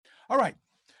All right.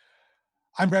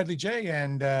 I'm Bradley J,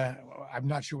 and I'm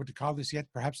not sure what to call this yet.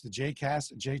 Perhaps the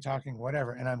J-Cast, J Talking,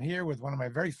 whatever. And I'm here with one of my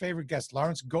very favorite guests,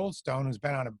 Lawrence Goldstone, who's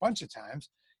been on a bunch of times.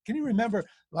 Can you remember,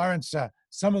 Lawrence,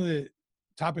 some of the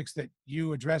topics that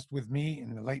you addressed with me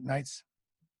in the late nights?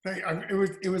 Hey,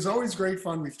 it was always great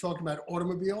fun. We've talked about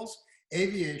automobiles,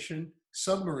 aviation,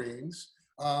 submarines,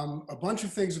 a bunch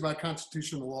of things about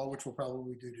constitutional law, which we'll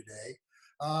probably do today.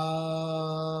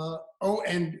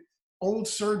 And old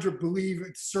surgery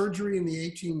in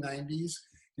the 1890s.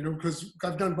 You know, because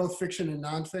I've done both fiction and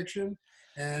nonfiction,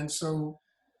 and so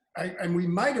and we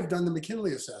might have done the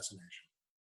McKinley assassination.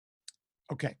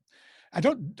 Okay. I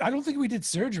don't think we did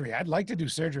surgery. I'd like to do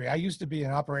surgery. I used to be an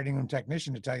operating room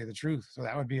technician, to tell you the truth. So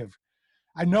that would be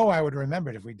I know I would remember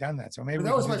it if we'd done that. So maybe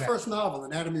that was my first novel,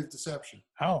 Anatomy of Deception.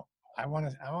 Oh, I want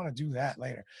to do that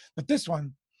later. But this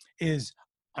one is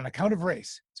On Account of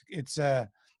Race. It's a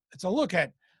look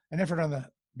at an effort on the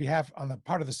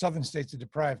part of the southern states to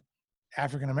deprive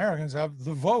African Americans of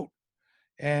the vote.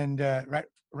 And right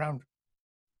around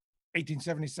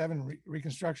 1877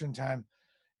 Reconstruction time.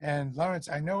 And Lawrence,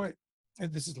 I know it.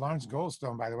 This is Lawrence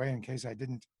Goldstone, by the way, in case I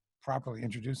didn't properly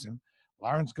introduce him.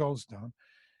 Lawrence Goldstone.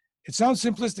 It sounds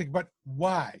simplistic, but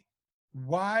why?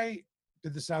 Why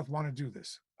did the South want to do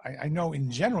this? I know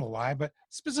in general why, but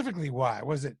specifically why?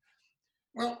 Was it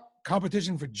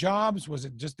competition for jobs? Was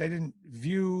it just they didn't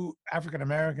view African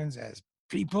Americans as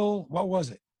people? What was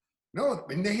it? No,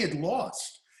 and they had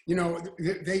lost. You know,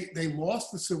 they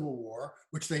lost the Civil War,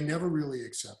 which they never really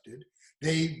accepted.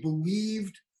 They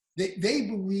believed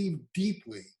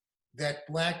deeply that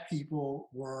Black people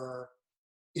were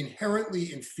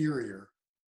inherently inferior,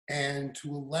 and to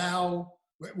allow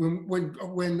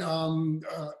when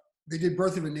they did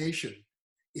Birth of a Nation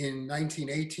in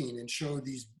 1918 and showed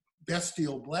these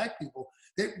bestial Black people,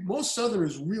 most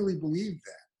Southerners really believed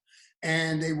that,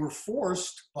 and they were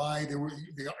forced by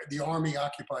the Army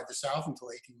occupied the South until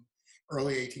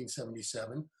early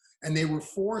 1877, and they were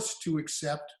forced to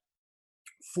accept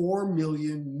 4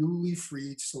 million newly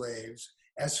freed slaves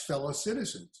as fellow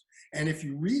citizens. And if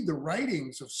you read the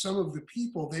writings of some of the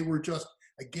people, they were just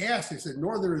aghast. They said,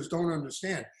 Northerners don't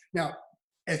understand. Now,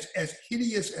 as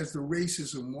hideous as the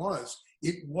racism was,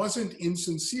 it wasn't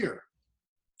insincere.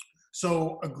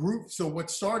 So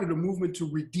what started a movement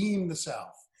to redeem the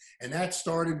South. And that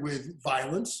started with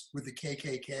violence, with the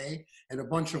KKK and a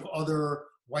bunch of other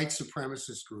white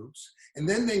supremacist groups. And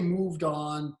then they moved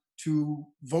on to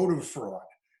voter fraud.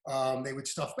 They would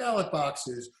stuff ballot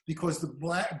boxes because the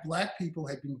black people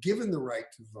had been given the right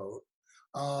to vote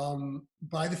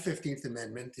by the 15th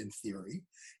Amendment in theory,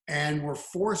 and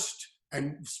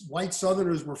white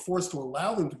Southerners were forced to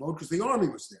allow them to vote because the Army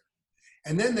was there.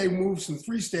 And then they moved in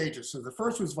 3 stages. So the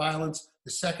first was violence,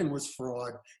 the second was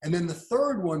fraud, and then the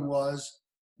third one was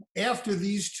after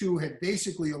these two had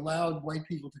basically allowed white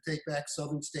people to take back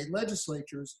Southern state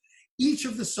legislatures, each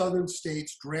of the Southern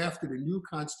states drafted a new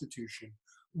constitution,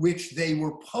 which they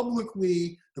were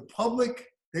they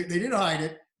didn't hide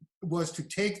it, was to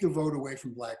take the vote away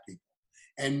from Black people.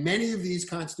 And many of these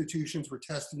constitutions were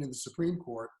tested in the Supreme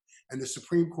Court, and the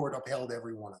Supreme Court upheld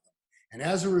every one of them. And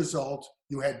as a result,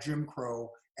 you had Jim Crow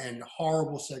and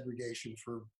horrible segregation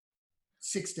for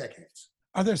 6 decades.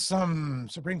 Are there some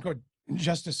Supreme Court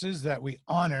justices that we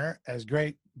honor as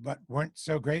great, but weren't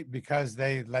so great because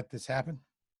they let this happen?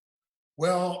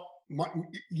 Well,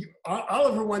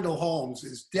 Oliver Wendell Holmes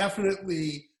is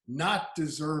definitely not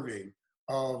deserving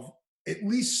of at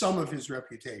least some of his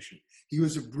reputation. He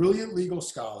was a brilliant legal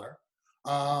scholar,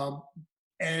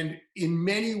 and in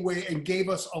many ways, and gave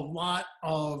us a lot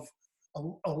of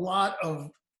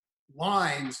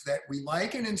lines that we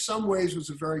like, and in some ways was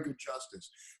a very good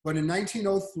justice. But in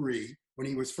 1903, when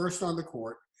he was first on the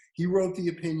court, he wrote the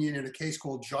opinion in a case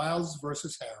called Giles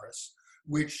versus Harris,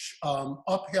 which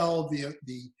upheld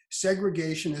the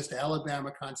segregationist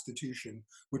Alabama Constitution,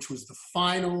 which was the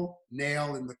final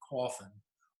nail in the coffin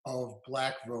of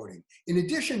Black voting. In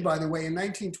addition, by the way, in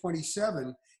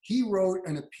 1927, he wrote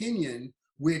an opinion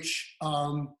which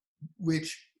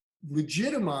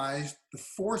legitimized the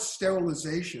forced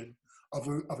sterilization of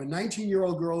a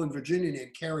 19-year-old girl in Virginia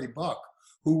named Carrie Buck,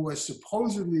 who was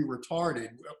supposedly retarded,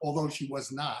 although she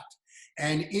was not.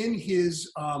 And in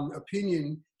his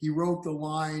opinion, he wrote the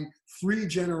line, 3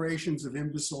 generations of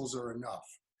imbeciles are enough.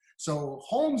 So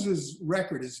Holmes's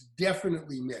record is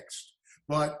definitely mixed.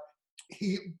 But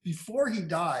before he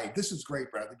died, this is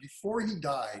great, Bradley, before he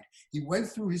died, he went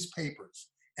through his papers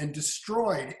and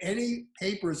destroyed any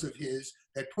papers of his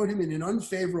that put him in an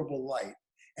unfavorable light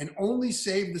and only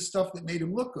saved the stuff that made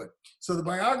him look good. So the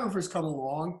biographers come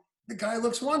along, the guy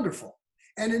looks wonderful.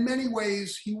 And in many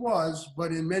ways he was,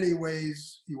 but in many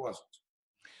ways he wasn't.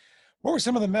 What were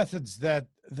some of the methods that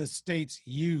the states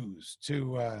used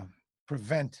to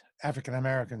prevent African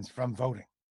Americans from voting?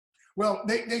 Well,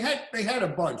 they had a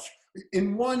bunch.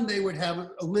 In one, they would have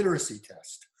a literacy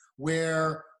test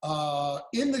where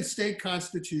in the state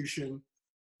constitution,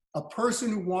 a person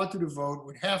who wanted to vote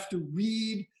would have to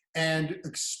read and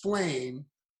explain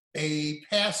a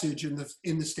passage in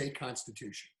the state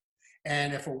constitution.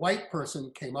 And if a white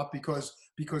person came up, because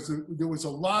there was a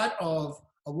lot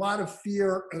of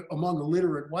fear among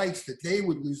illiterate whites that they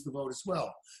would lose the vote as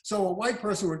well. So a white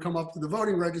person would come up to the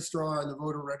voting registrar, and the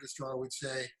voter registrar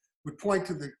would point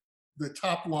to the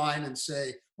top line and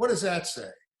say, "What does that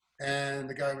say?" And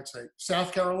the guy would say,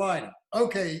 "South Carolina."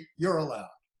 "Okay, you're allowed."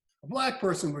 A black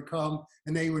person would come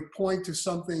and they would point to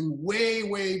something way,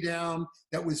 way down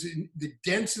that was in the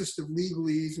densest of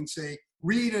legalese and say,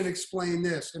 "Read and explain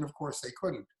this." And of course they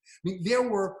couldn't. I mean,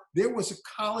 there was a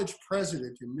college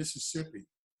president in Mississippi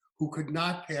who could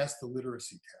not pass the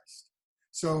literacy test.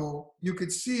 So you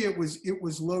could see it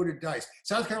was loaded dice.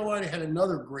 South Carolina had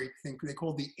another great thing they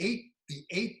called the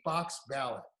eight box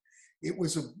ballot. It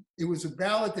was a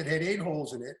ballot that had 8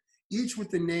 holes in it, each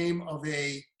with the name of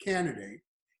a candidate.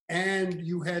 And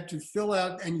you had to fill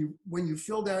out, and when you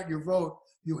filled out your vote,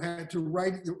 you had to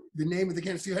write the name of the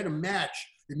candidate. So you had to match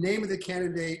the name of the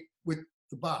candidate with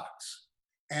the box.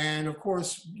 And of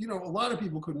course, a lot of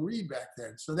people couldn't read back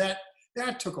then. So that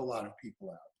took a lot of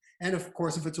people out. And of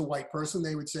course, if it's a white person,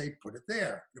 they would say, "Put it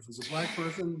there." If it's a black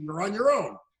person, you're on your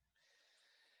own.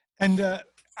 And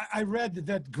I read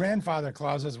that grandfather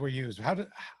clauses were used.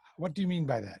 What do you mean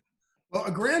by that? Well,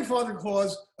 a grandfather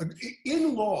clause,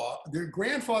 in law, the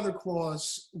grandfather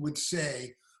clause would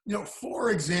say,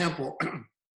 for example,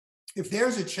 if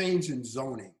there's a change in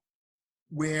zoning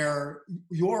where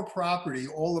your property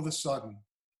all of a sudden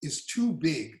is too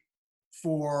big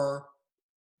for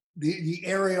the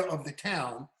area of the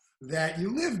town that you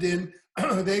lived in,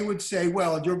 they would say,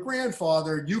 "Well, your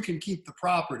grandfather, you can keep the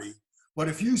property, but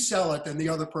if you sell it, then the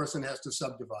other person has to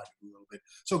subdivide it a little bit."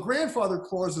 So grandfather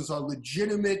clauses are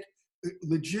legitimate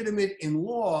in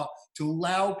law to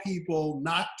allow people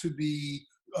not to be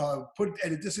put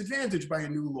at a disadvantage by a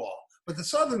new law. But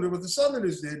what the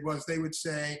Southerners did was they would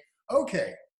say,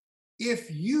 "Okay, if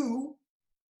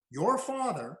your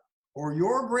father or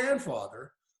your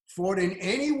grandfather fought in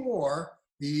any war,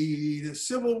 the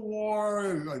Civil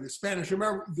War, the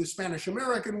Spanish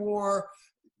American War,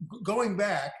 going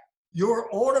back,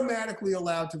 you're automatically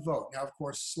allowed to vote." Now, of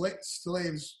course,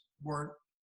 slaves weren't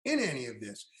in any of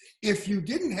this. If you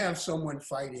didn't have someone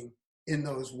fighting in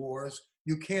those wars,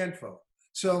 you can't vote.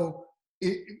 So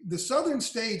the Southern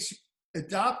states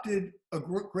adopted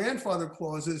grandfather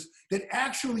clauses that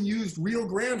actually used real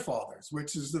grandfathers,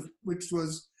 which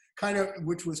was kind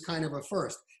of a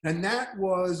first, and that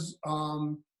was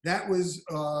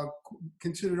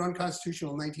considered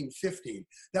unconstitutional in 1915.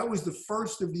 That was the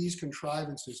first of these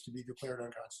contrivances to be declared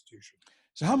unconstitutional.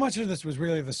 So how much of this was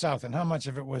really the South, and how much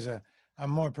of it was a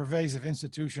more pervasive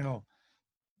institutional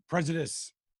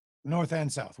prejudice, North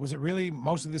and South? Was it really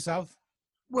mostly the South?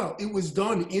 Well, it was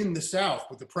done in the South,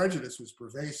 but the prejudice was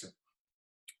pervasive.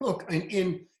 Look,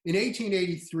 in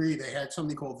 1883, they had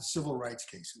something called the civil rights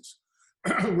cases,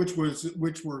 which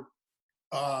were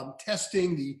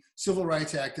testing the Civil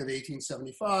Rights Act of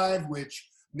 1875,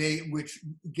 which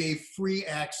gave free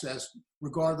access,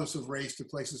 regardless of race, to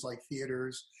places like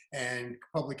theaters and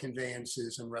public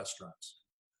conveyances and restaurants.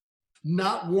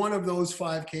 Not one of those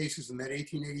 5 cases in that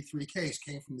 1883 case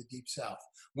came from the Deep South.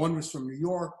 One was from New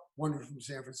York, one was from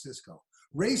San Francisco.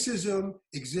 Racism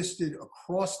existed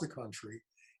across the country,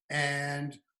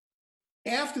 and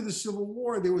after the Civil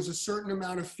War, there was a certain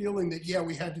amount of feeling that,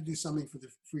 we had to do something for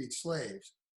the freed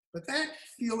slaves. But that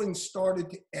feeling started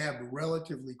to ebb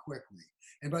relatively quickly.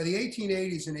 And by the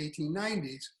 1880s and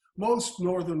 1890s, most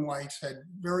Northern whites had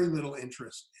very little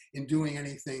interest in doing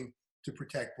anything to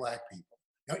protect Black people.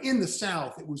 Now, in the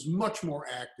South, it was much more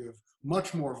active,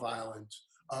 much more violent,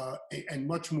 and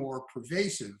much more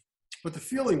pervasive, but the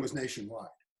feeling was nationwide.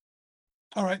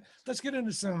 All right, let's get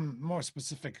into some more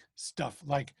specific stuff,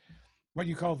 like what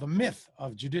you call the myth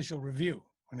of judicial review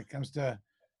when it comes to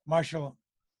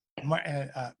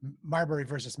Marbury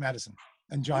versus Madison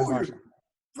and John Marshall.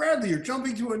 Bradley, you're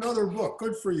jumping to another book.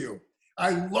 Good for you.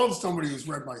 I love somebody who's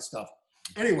read my stuff.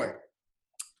 Anyway,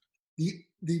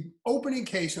 the opening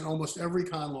case in almost every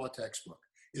con law textbook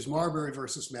is Marbury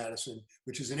versus Madison,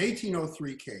 which is an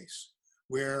 1803 case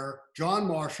where John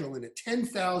Marshall, in a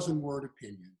 10,000-word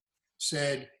opinion,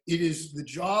 said it is the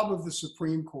job of the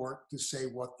Supreme Court to say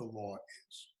what the law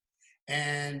is.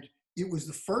 And it was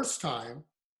the first time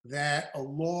that a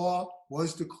law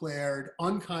was declared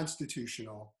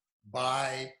unconstitutional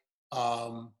by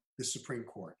the Supreme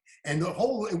Court. And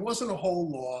it wasn't a whole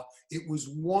law, it was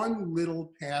one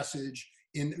little passage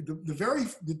in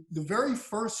the very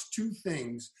first two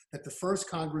things that the first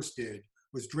Congress did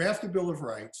was draft a Bill of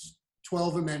Rights,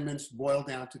 12 amendments boiled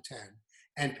down to 10,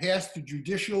 and passed the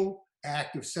Judicial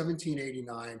Act of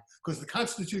 1789, because the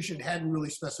Constitution hadn't really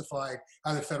specified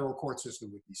how the federal court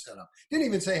system would be set up. Didn't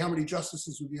even say how many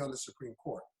justices would be on the Supreme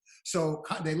Court. So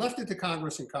they left it to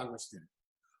Congress, and Congress did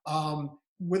it.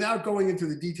 Without going into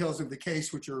the details of the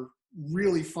case, which are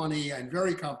really funny and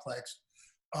very complex,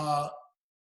 a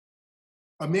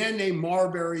man named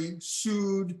Marbury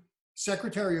sued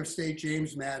Secretary of State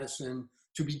James Madison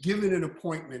to be given an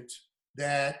appointment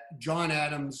that John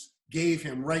Adams gave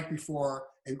him right before,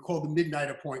 and called the midnight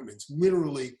appointments,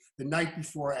 literally the night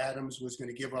before Adams was going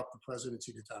to give up the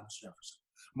presidency to Thomas Jefferson.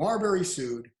 Marbury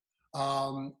sued.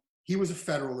 He was a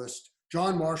Federalist.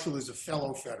 John Marshall is a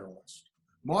fellow Federalist.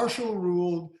 Marshall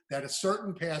ruled that a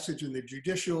certain passage in the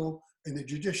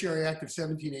Judiciary Act of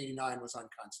 1789 was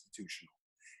unconstitutional.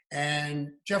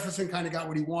 And Jefferson kind of got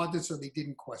what he wanted, so they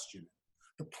didn't question it.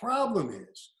 The problem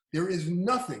is, there is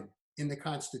nothing in the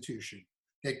Constitution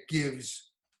that gives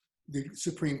the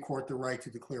Supreme Court the right to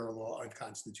declare a law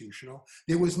unconstitutional.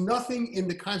 There was nothing in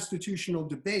the constitutional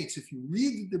debates. If you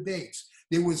read the debates,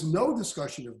 there was no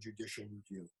discussion of judicial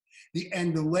review.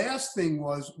 And the last thing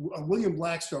was William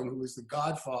Blackstone, who was the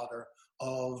godfather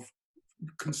of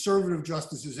conservative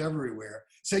justices everywhere,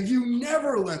 said you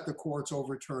never let the courts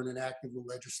overturn an act of the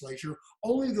legislature.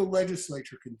 Only the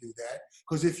legislature can do that,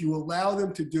 because if you allow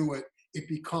them to do it, it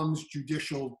becomes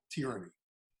judicial tyranny.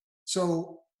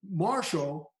 So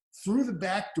Marshall, through the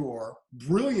back door,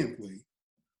 brilliantly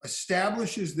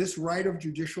establishes this right of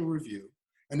judicial review.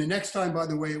 And the next time, by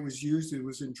the way, it was used, it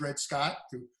was in Dred Scott,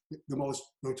 the most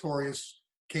notorious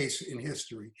case in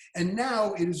history. And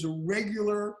now it is a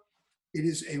regular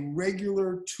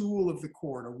tool of the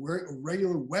court, a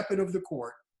regular weapon of the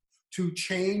court to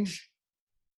change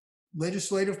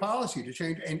legislative policy, to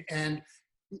change, and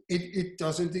it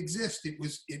doesn't exist. It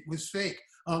was fake.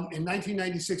 In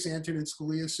 1996, Antonin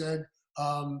Scalia said,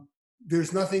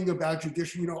 there's nothing about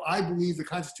judicial, I believe the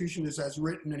Constitution is as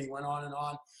written, and he went on and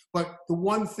on. But the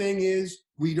one thing is,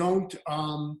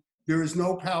 there is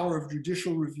no power of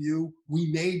judicial review.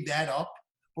 We made that up,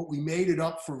 but we made it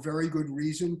up for very good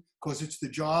reason, because it's the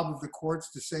job of the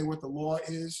courts to say what the law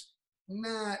is.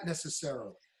 Not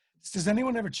necessarily. Does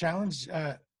anyone ever challenge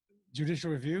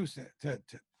judicial review to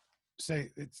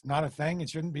say it's not a thing, it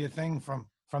shouldn't be a thing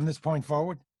from this point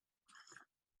forward?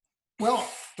 Well,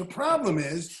 the problem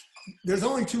is there's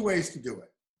only two ways to do it.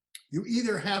 You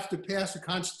either have to pass a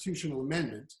constitutional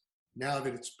amendment, now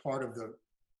that it's part of the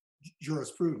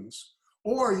jurisprudence,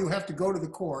 or you have to go to the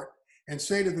court and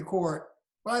say to the court,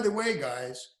 by the way,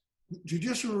 guys,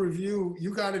 judicial review,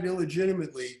 you got it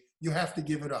illegitimately, you have to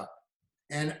give it up.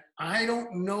 And I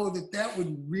don't know that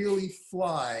would really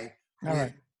fly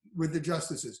with the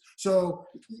justices. So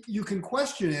you can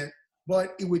question it,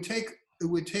 but it would take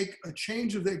a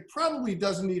change of probably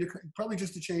doesn't need probably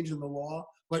just a change in the law,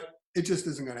 but it just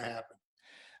isn't going to happen.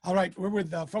 All right, we're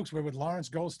with folks. We're with Lawrence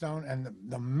Goldstone, and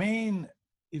the main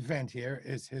event here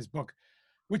is his book,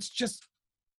 which just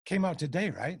came out today,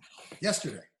 right?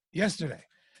 Yesterday.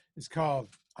 It's called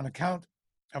On Account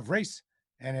of Race,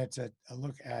 and it's a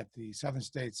look at the Southern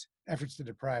states' efforts to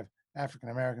deprive African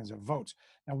Americans of votes.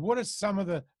 Now, what are some of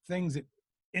the things that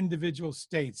individual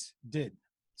states did?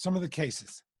 Some of the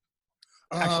cases.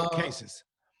 Actual cases.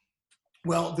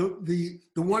 Well, the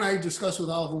one I discussed with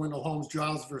Oliver Wendell Holmes,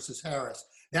 Giles versus Harris,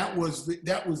 that was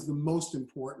the most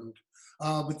important.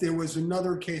 But there was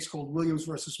another case called Williams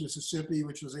versus Mississippi,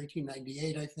 which was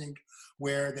 1898, I think,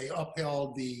 where they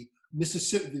upheld the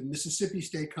Mississippi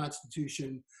State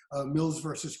Constitution, Mills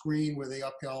versus Green, where they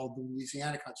upheld the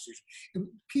Louisiana Constitution. And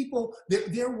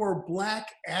there were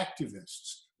Black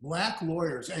activists, Black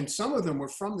lawyers, and some of them were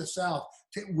from the South,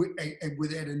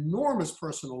 with an enormous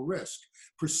personal risk,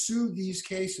 pursued these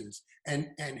cases and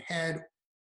had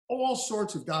all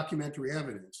sorts of documentary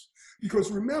evidence.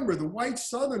 Because remember, the white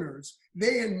Southerners,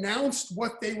 they announced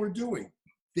what they were doing.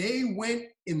 They went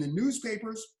in the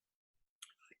newspapers,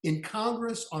 in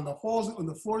Congress, on the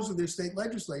floors of their state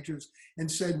legislatures,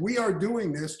 and said, we are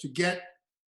doing this to get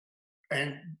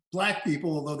Black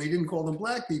people, although they didn't call them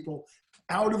Black people,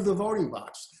 out of the voting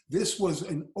box. It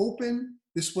wasn't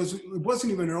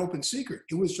even an open secret.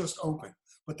 It was just open.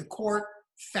 But the court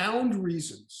found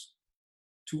reasons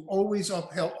to always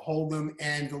uphold them,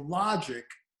 and the logic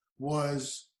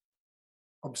was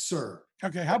absurd.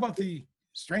 Okay, how about the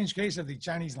strange case of the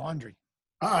Chinese laundry?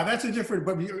 That's a different,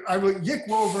 but I will, Yick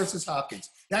Wo versus Hopkins.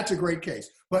 That's a great case.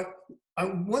 But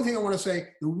one thing I want to say,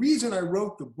 the reason I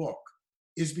wrote the book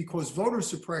is because voter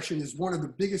suppression is one of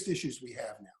the biggest issues we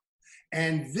have now.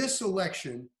 And this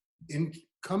election,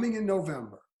 coming in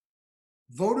November,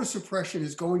 voter suppression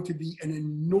is going to be an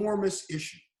enormous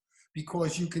issue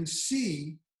because you can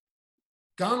see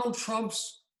Donald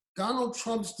Trump's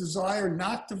desire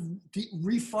not to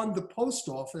refund the post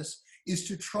office is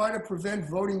to try to prevent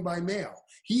voting by mail.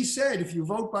 He said, if you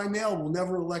vote by mail, we'll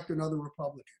never elect another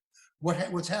Republican.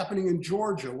 What's happening in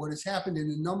Georgia, what has happened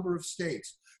in a number of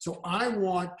states. So I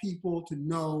want people to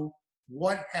know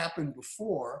what happened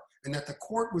before and that the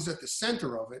court was at the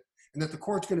center of it and that the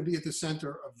court's going to be at the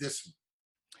center of this one.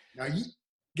 Now,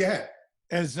 go ahead.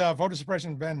 Has voter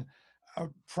suppression been a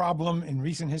problem in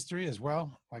recent history as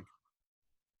well? Like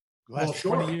last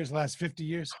 20 years, last 50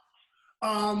 years?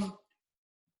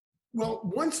 Well,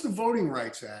 once the Voting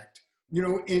Rights Act, you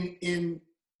know,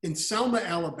 in Selma,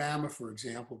 Alabama, for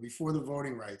example, before the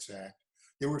Voting Rights Act,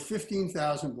 there were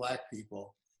 15,000 Black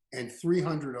people and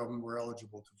 300 of them were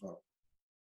eligible to vote.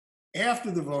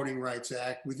 After the Voting Rights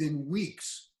Act, within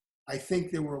weeks, I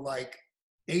think there were like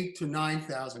 8,000 to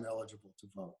 9,000 eligible to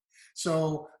vote.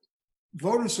 So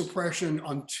voter suppression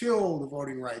until the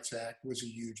Voting Rights Act was a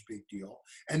huge, big deal.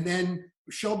 And then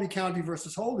Shelby County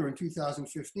versus Holder in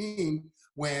 2015,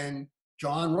 when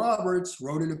John Roberts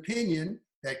wrote an opinion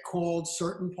that called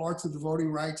certain parts of the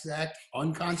Voting Rights Act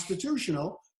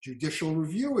unconstitutional, judicial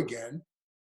review again,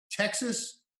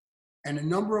 Texas and a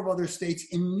number of other states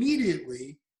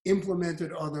immediately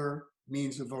implemented other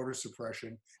means of voter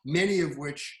suppression, many of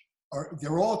which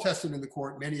they're all tested in the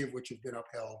court, many of which have been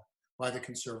upheld by the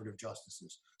conservative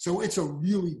justices. So it's a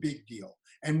really big deal.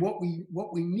 And what we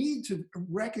need to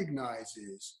recognize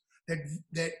is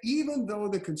that even though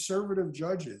the conservative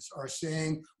judges are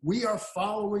saying we are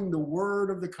following the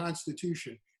word of the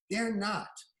Constitution, they're not.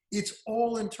 It's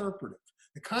all interpretive.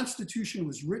 The Constitution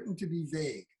was written to be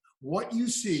vague. What you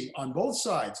see on both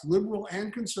sides, liberal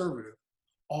and conservative,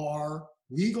 are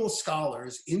legal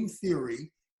scholars in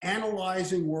theory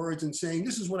analyzing words and saying,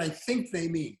 this is what I think they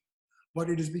mean. But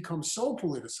it has become so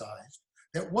politicized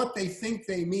that what they think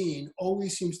they mean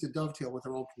always seems to dovetail with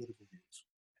their own political views.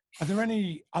 Are there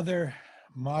any other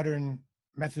modern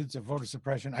methods of voter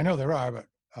suppression? I know there are, but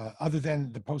other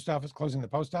than the post office, closing the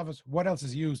post office, what else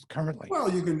is used currently? Well,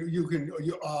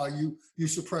 you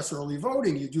suppress early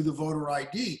voting. You do the voter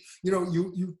ID. You know,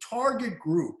 you target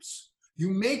groups. You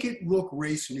make it look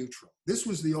race neutral. This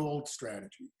was the old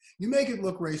strategy. You make it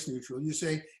look race neutral. You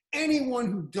say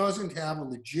anyone who doesn't have a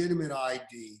legitimate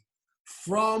ID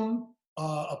from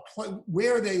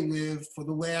where they live for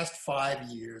the last 5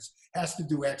 years has to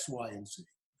do X, Y, and Z,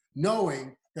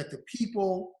 knowing that the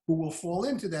people who will fall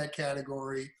into that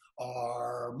category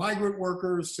are migrant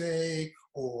workers, say,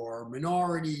 or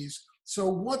minorities. So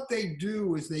what they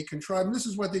do is they contrive, and this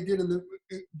is what they did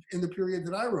in the period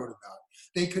that I wrote about.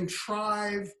 They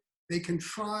contrive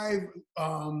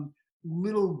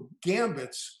little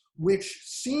gambits which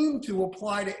seem to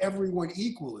apply to everyone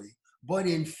equally, but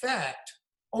in fact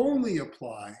only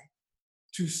apply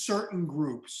to certain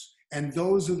groups, and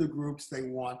those are the groups they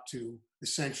want to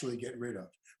essentially get rid of,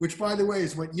 which, by the way,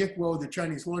 is what Yick Wo, the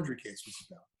Chinese laundry case, was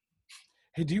about.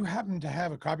 Hey, do you happen to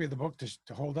have a copy of the book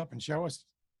to hold up and show us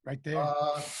right there?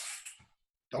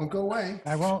 Don't go away.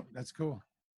 I won't. That's cool.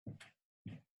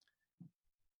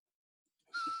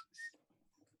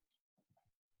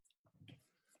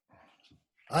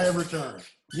 I have returned.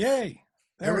 Yay.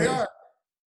 There we are.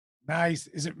 Nice.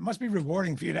 Must be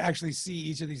rewarding for you to actually see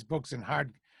each of these books in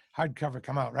hardcover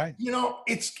come out, right? You know,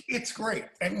 it's great.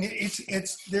 I mean,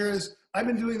 I've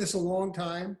been doing this a long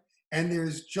time, and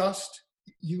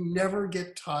you never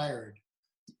get tired.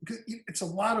 It's a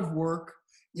lot of work.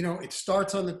 You know, it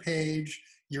starts on the page.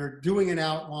 You're doing an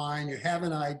outline. You have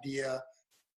an idea.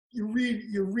 You're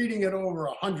reading it over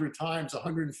 100 times,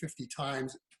 150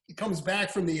 times. It comes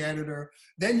back from the editor.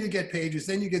 Then you get pages.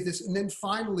 Then you get this. And then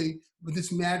finally, with this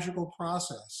magical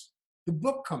process, the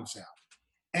book comes out.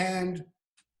 And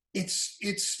it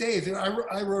stays.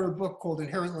 I wrote a book called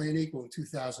Inherently Unequal in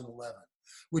 2011,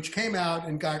 which came out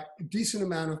and got a decent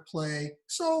amount of play.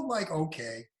 Sold like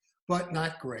okay, but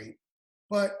not great.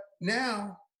 But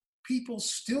now people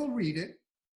still read it.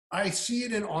 I see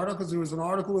it in articles. There was an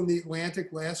article in The Atlantic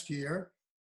last year.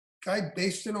 Guy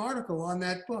based an article on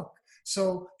that book.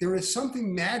 So there is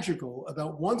something magical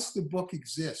about once the book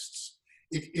exists,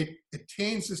 it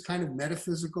attains this kind of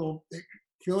metaphysical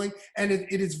feeling, and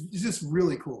it is just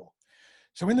really cool.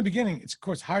 So in the beginning, it's of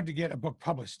course hard to get a book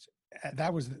published.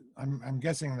 That was, I'm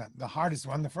guessing, the hardest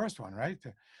one, the first one, right?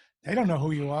 They don't know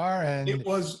who you are, and it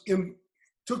was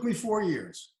Took me 4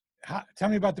 years. Tell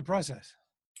me about the process.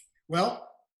 Well,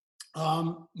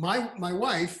 my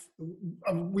wife,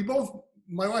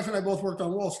 my wife and I both worked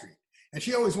on Wall Street, and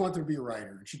she always wanted to be a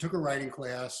writer. And she took a writing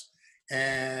class,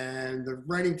 and the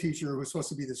writing teacher, who was supposed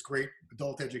to be this great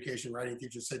adult education writing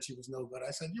teacher, said she was no good.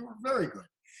 I said, you were very good.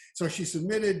 So she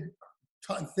submitted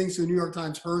things to the New York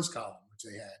Times Hers column, which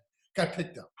they had, got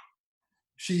picked up.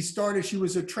 She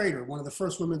was a trader, one of the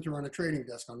first women to run a trading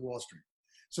desk on Wall Street.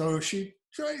 So she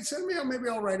said, maybe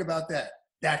I'll write about that.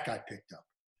 That got picked up.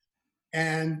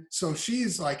 And so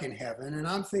she's like in heaven, and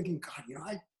I'm thinking, God,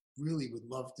 I really would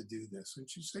love to do this. And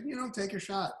she said, take a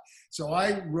shot. So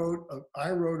I wrote a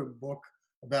book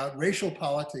about racial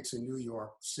politics in New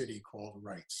York City called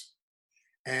Rights.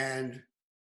 And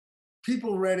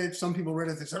people read it. Some people read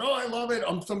it. They said, oh, I love it.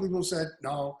 Some people said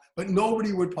no, but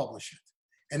nobody would publish it.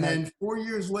 And then 4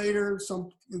 years later,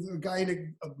 a guy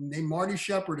named Marty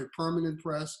Shepard at Permanent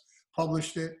Press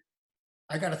published it.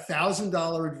 I got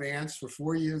 $1,000 advance for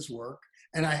 4 years' work,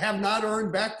 and I have not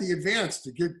earned back the advance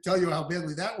to tell you how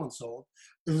badly that one sold.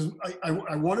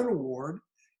 I won an award,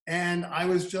 and I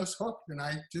was just hooked, and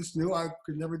I just knew I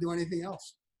could never do anything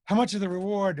else. How much of the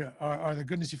reward or the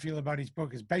goodness you feel about each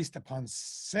book is based upon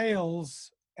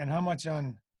sales, and how much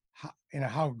on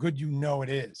how good it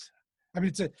is? I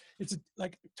mean, it's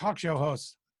like talk show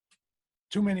hosts.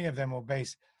 Too many of them will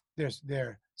base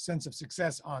their sense of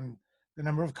success on the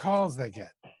number of calls they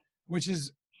get, which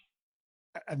is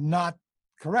not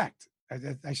correct. I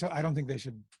don't think they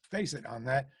should base it on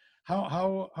that.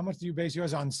 How much do you base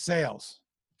yours on sales?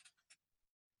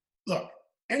 Look,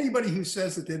 anybody who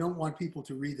says that they don't want people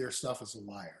to read their stuff is a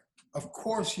liar. Of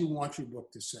course you want your book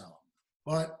to sell.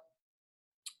 But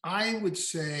I would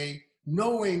say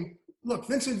look,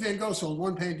 Vincent van Gogh sold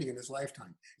one painting in his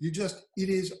lifetime.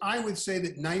 I would say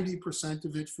that 90%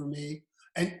 of it for me,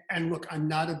 and look, I'm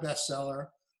not a bestseller.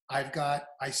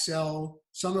 I sell,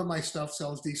 some of my stuff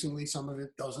sells decently, some of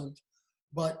it doesn't,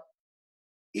 but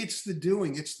it's the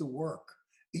doing, it's the work.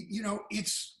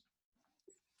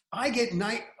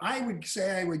 I would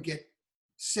say I would get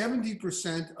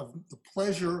 70% of the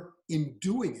pleasure in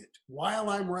doing it while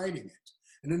I'm writing it,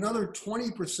 and another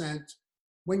 20%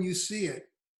 when you see it,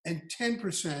 and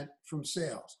 10% from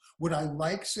sales. Would I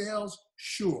like sales?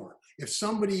 Sure.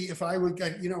 If I would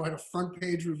get, had a front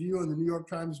page review in the New York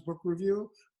Times book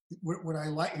review, would I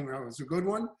like, it was a good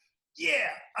one? Yeah,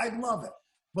 I'd love it.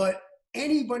 But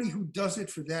anybody who does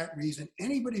it for that reason,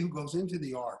 anybody who goes into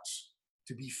the arts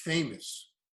to be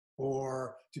famous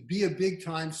or to be a big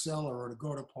time seller or to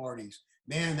go to parties,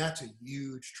 man, that's a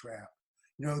huge trap.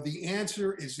 The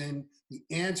answer is in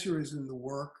the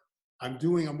work. I'm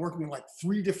working on like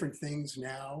 3 different things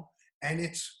now, and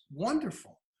it's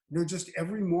wonderful. Just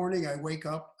every morning I wake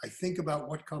up, I think about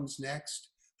what comes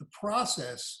next. The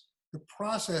process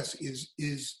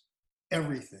is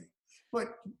everything. But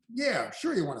yeah,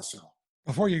 sure, you want to sell.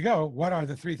 Before you go, what are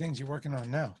the 3 things you're working on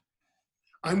now?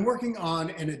 I'm working on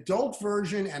an adult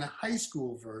version and a high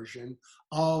school version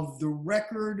of the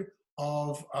record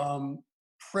of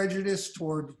prejudice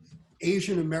toward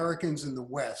Asian Americans in the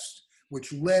West,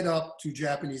 which led up to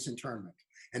Japanese internment.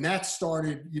 And that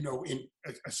started,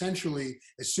 essentially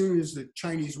as soon as the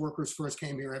Chinese workers first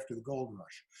came here after the gold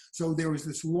rush. So there was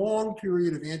this long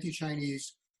period of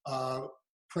anti-Chinese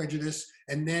prejudice,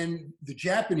 and then the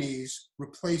Japanese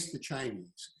replaced the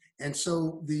Chinese. And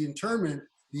so the internment,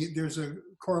 there's a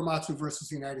Korematsu versus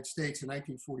the United States, a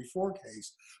 1944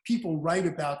 case. People write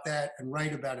about that and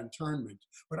write about internment.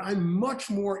 But I'm much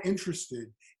more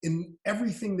interested in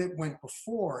everything that went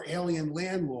before, alien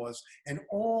land laws, and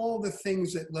all the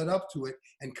things that led up to it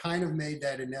and kind of made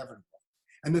that inevitable.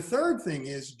 And the third thing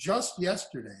is, just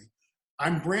yesterday,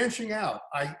 I'm branching out.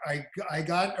 I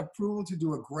got approval to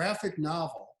do a graphic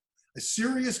novel, a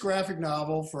serious graphic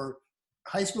novel for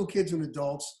high school kids and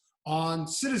adults on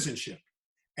citizenship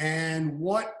and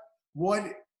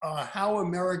how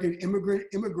American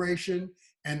immigration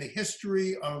and the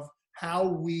history of how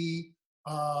we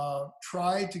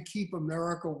tried to keep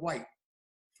America white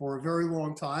for a very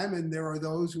long time, and there are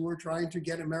those who are trying to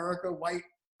get America white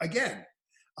again.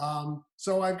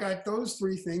 So I've got those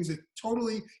 3 things. That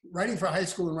totally, writing for high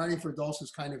school and writing for adults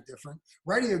is kind of different.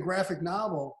 Writing a graphic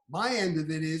novel, my end of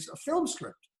it is a film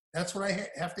script. That's what I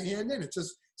have to hand in. It's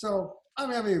just, so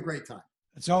I'm having a great time.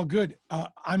 It's all good.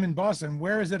 I'm in Boston.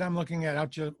 Where is it I'm looking at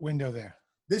out your window there?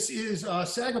 This is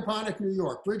Sagaponack, New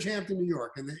York, Bridgehampton, New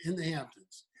York, in the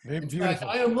Hamptons. In Beautiful. fact,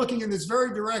 I am looking in this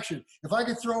very direction. If I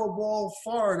could throw a ball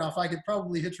far enough, I could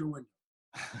probably hit your window.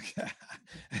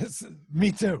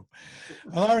 Me too.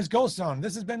 Lawrence Goldstone,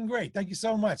 this has been great. Thank you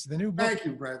so much. The new book, Thank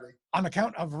you, Bradley. On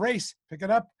Account of Race. Pick it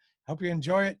up. Hope you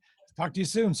enjoy it. Talk to you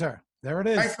soon, sir. There it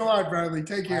is. Thanks a lot, Bradley.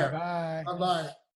 Take care. Bye-bye. Bye-bye.